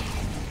bullets!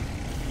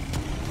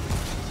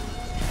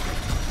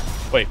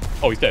 Wait.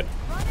 Oh, he's dead.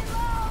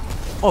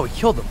 Oh, he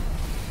killed him.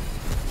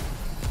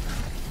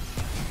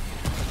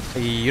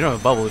 Hey, you don't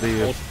have a bubble, do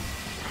you?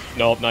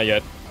 No, not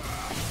yet.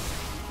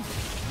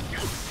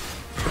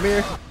 Come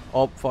here.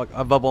 Oh, fuck.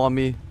 A bubble on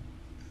me.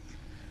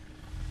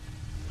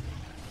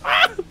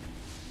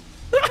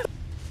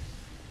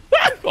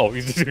 Oh,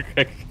 he's just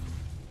okay.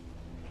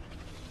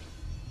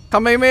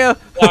 Come here, Mia.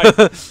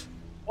 Why?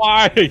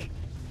 Why?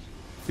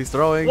 He's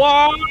throwing.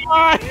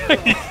 Why?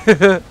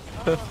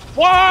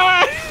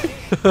 Why?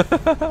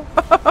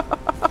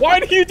 Why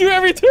do you do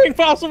everything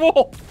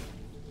possible?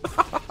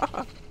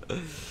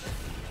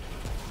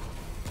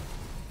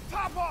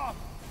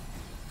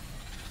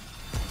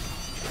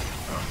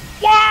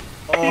 What?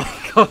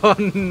 Oh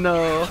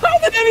no! How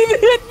did that even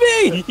hit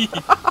me?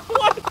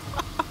 What?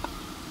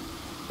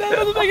 That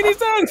doesn't make any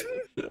sense.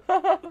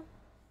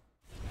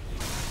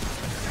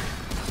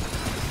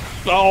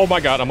 Oh my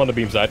god, I'm on the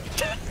beam side.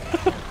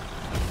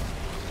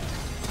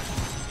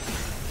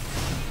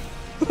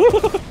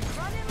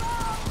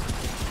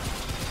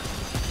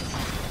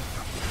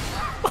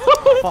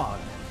 Fuck!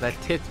 That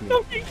tipped me.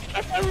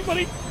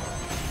 Everybody.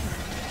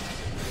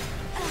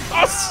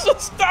 Oh,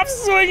 stop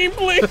swinging,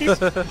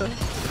 please.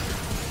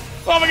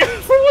 Oh my god,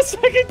 for 1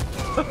 second.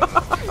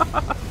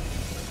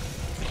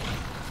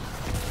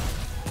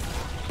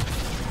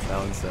 That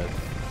one said.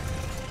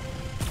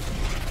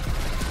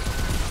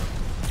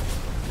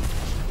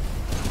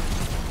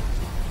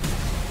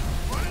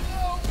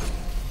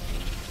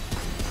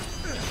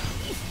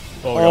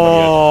 Oh, my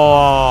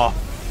god,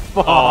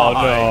 fuck.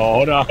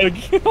 oh no,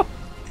 no.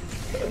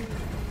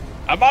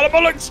 I'm out of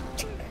bullets.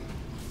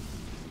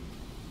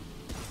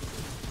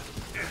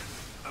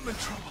 I'm in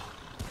trouble.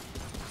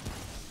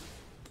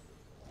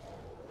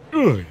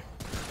 Ugh.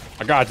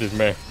 I got this,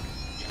 man.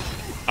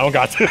 I don't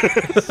got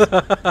this.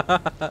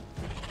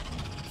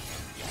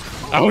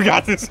 I don't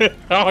got this. I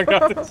don't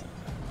got this.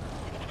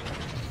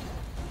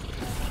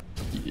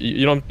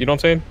 You know what I'm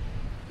saying?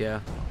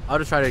 Yeah. I'll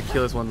just try to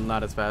kill this one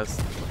not as fast.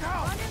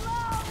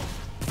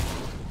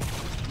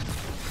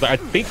 But I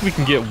think we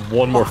can get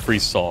one more free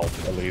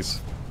solve, at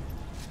least.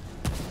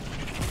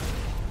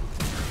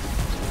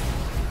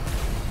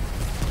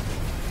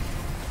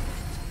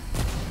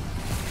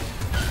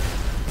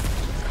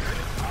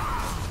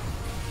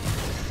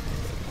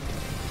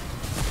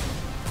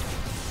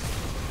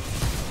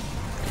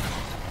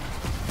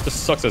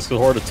 Just sucks that it's so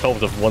hard to tell if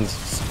the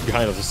one's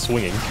behind us is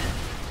swinging.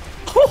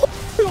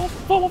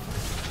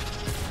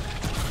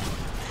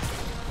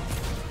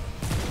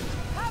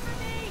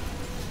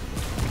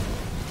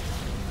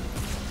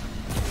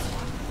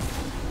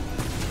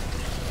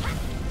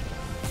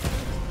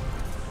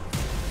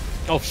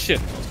 Oh shit!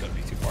 That's gonna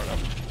be too far now.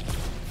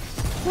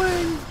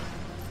 When?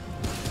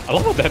 I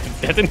love how that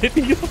didn't hit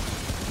me.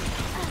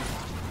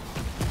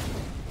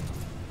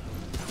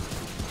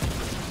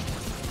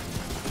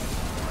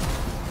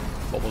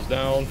 Bubble's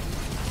down.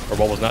 Or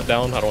bubble's not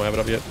down. I don't have it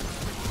up yet.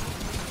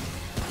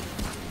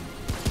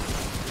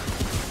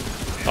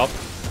 Up.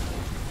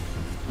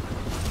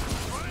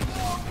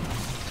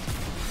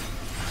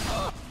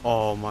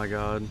 Oh my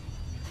god.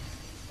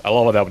 I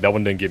love how that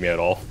one didn't get me at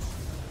all.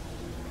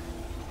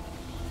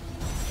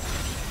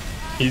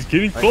 He's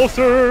getting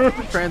closer!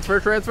 Transfer,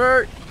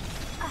 transfer!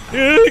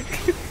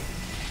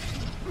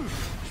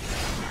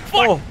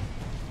 Oh!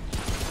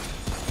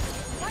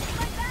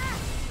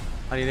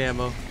 I need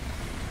ammo.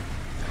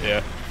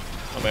 Yeah.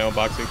 I'm my own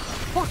boxing.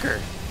 Fucker!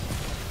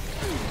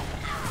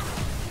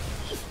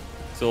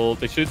 So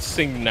they should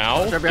sing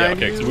now. Right Yeah,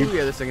 behind okay, you. so we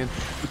Yeah, they're singing.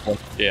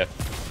 yeah.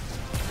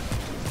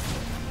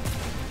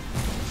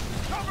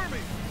 Cover me.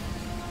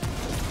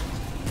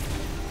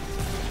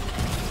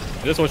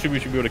 This one we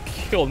should be able to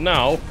kill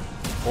now.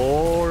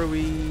 Or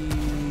we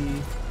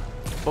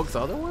focus the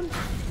other one?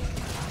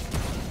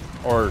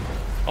 Or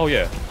oh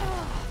yeah.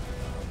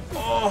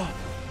 Oh,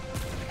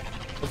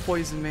 the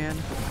poison man.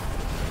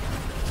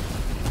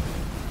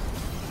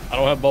 I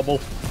don't have bubble.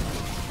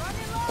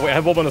 Oh, wait, I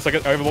have bubble in a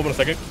second. I have a bubble in a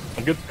second.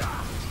 I'm good.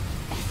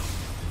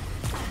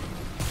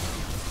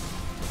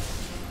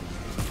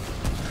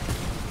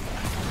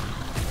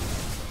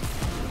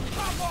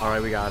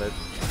 Alright, we got it.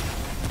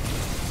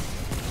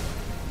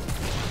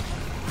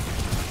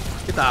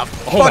 Get the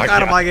fuck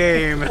out of my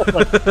game!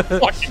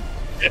 Fucking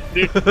shit,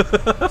 dude.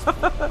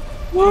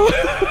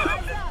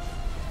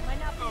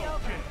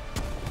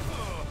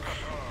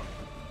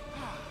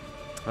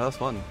 That was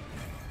fun.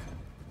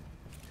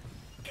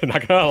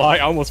 Not gonna lie, I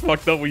almost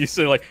fucked up when you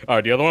said like,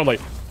 alright, the other one, I'm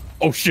like,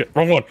 oh shit,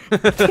 wrong one.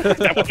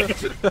 That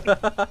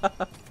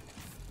one.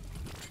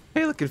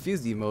 Hey, look,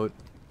 confused emote.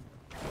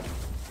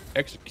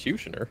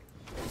 Executioner.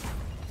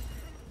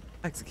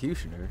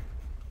 Executioner.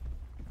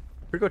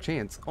 Critical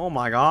chance. Oh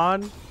my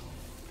god.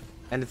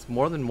 And it's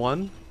more than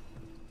one?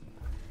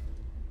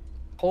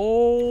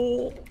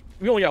 Oh,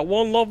 we only got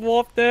one level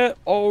off that?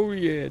 Oh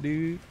yeah,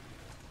 dude.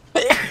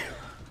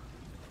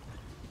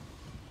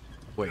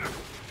 Wait.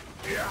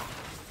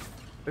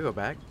 We go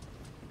back?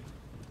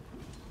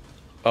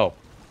 Oh.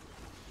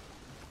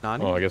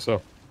 Nani? Oh, I guess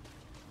so.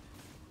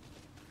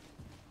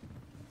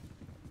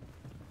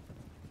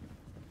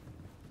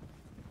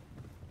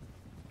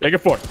 Take it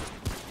for it.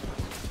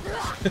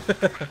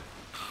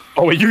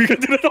 Oh wait, you can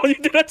do that? Oh, you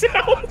did that too?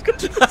 I was gonna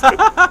do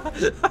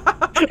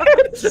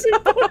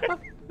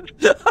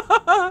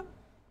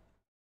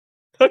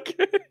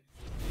okay.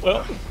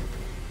 Well.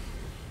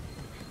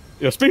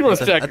 Yeah, speaking of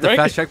attack, at the right?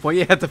 fast checkpoint.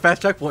 Yeah, at the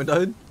fast checkpoint,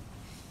 dude.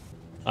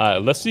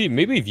 Let's see.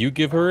 Maybe if you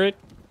give her it.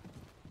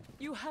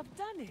 You have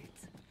done it.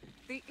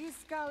 The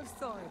Iskal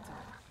sword.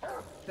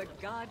 The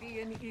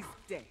Guardian is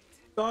dead.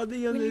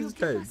 Guardian Will you is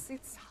give dead. us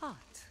its heart?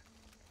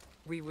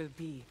 We will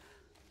be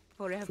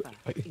forever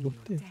I- in your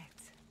debt.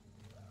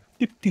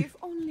 If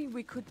only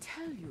we could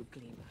tell you,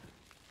 Gleamer.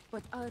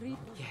 But Ari,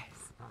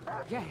 yes,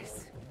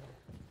 yes.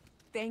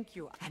 Thank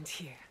you. And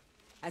here,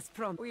 as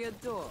we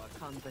adore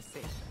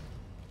conversation.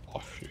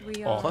 Oh shit.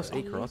 We Oh, are Plus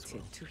 8 crossbow.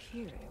 elated to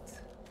hear it.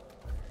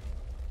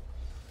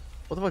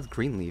 What the fuck's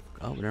green leaf?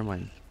 Oh, never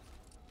mind.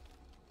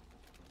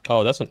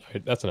 oh, that's an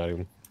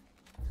item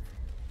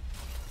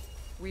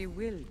We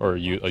will. or a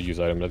use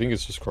item. I think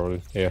it's just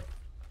corroded. Yeah.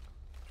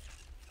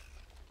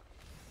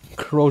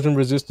 Corrosion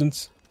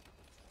resistance.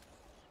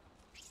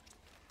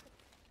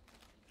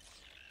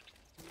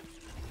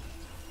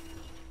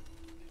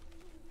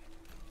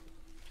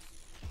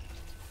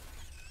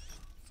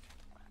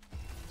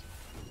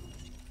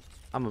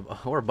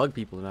 We're bug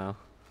people now.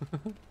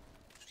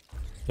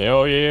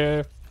 Oh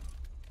yeah.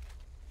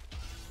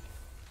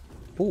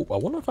 Oh, I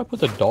wonder if I put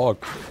the dog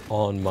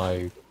on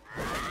my.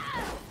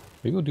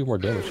 Maybe it'll do more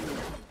damage.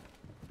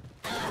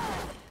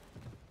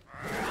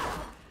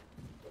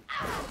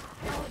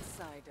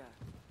 Outsider,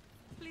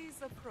 please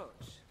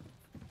approach.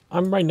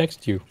 I'm right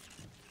next to you.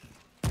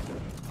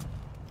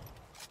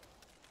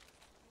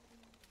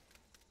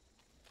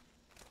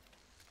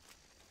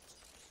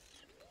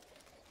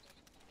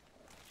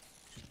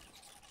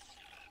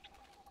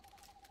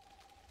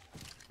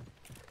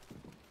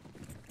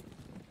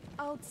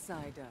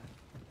 Outsider,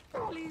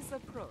 please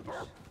approach.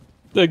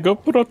 There go,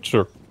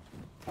 Protcher.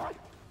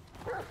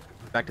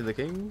 Back to the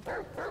king.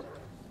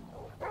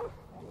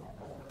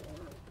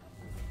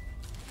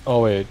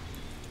 Oh wait.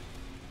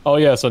 Oh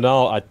yeah. So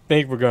now I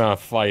think we're gonna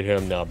fight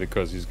him now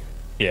because he's.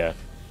 Yeah.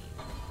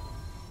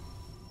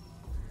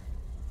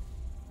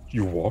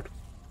 You what?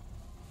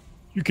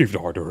 You gave the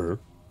heart to her.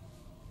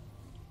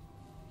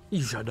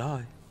 You shall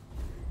die.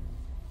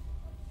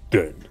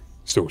 Then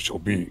so shall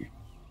be.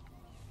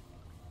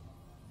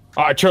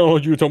 I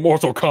challenge you to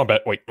Mortal Kombat.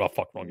 Wait, oh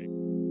fuck, wrong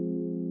game.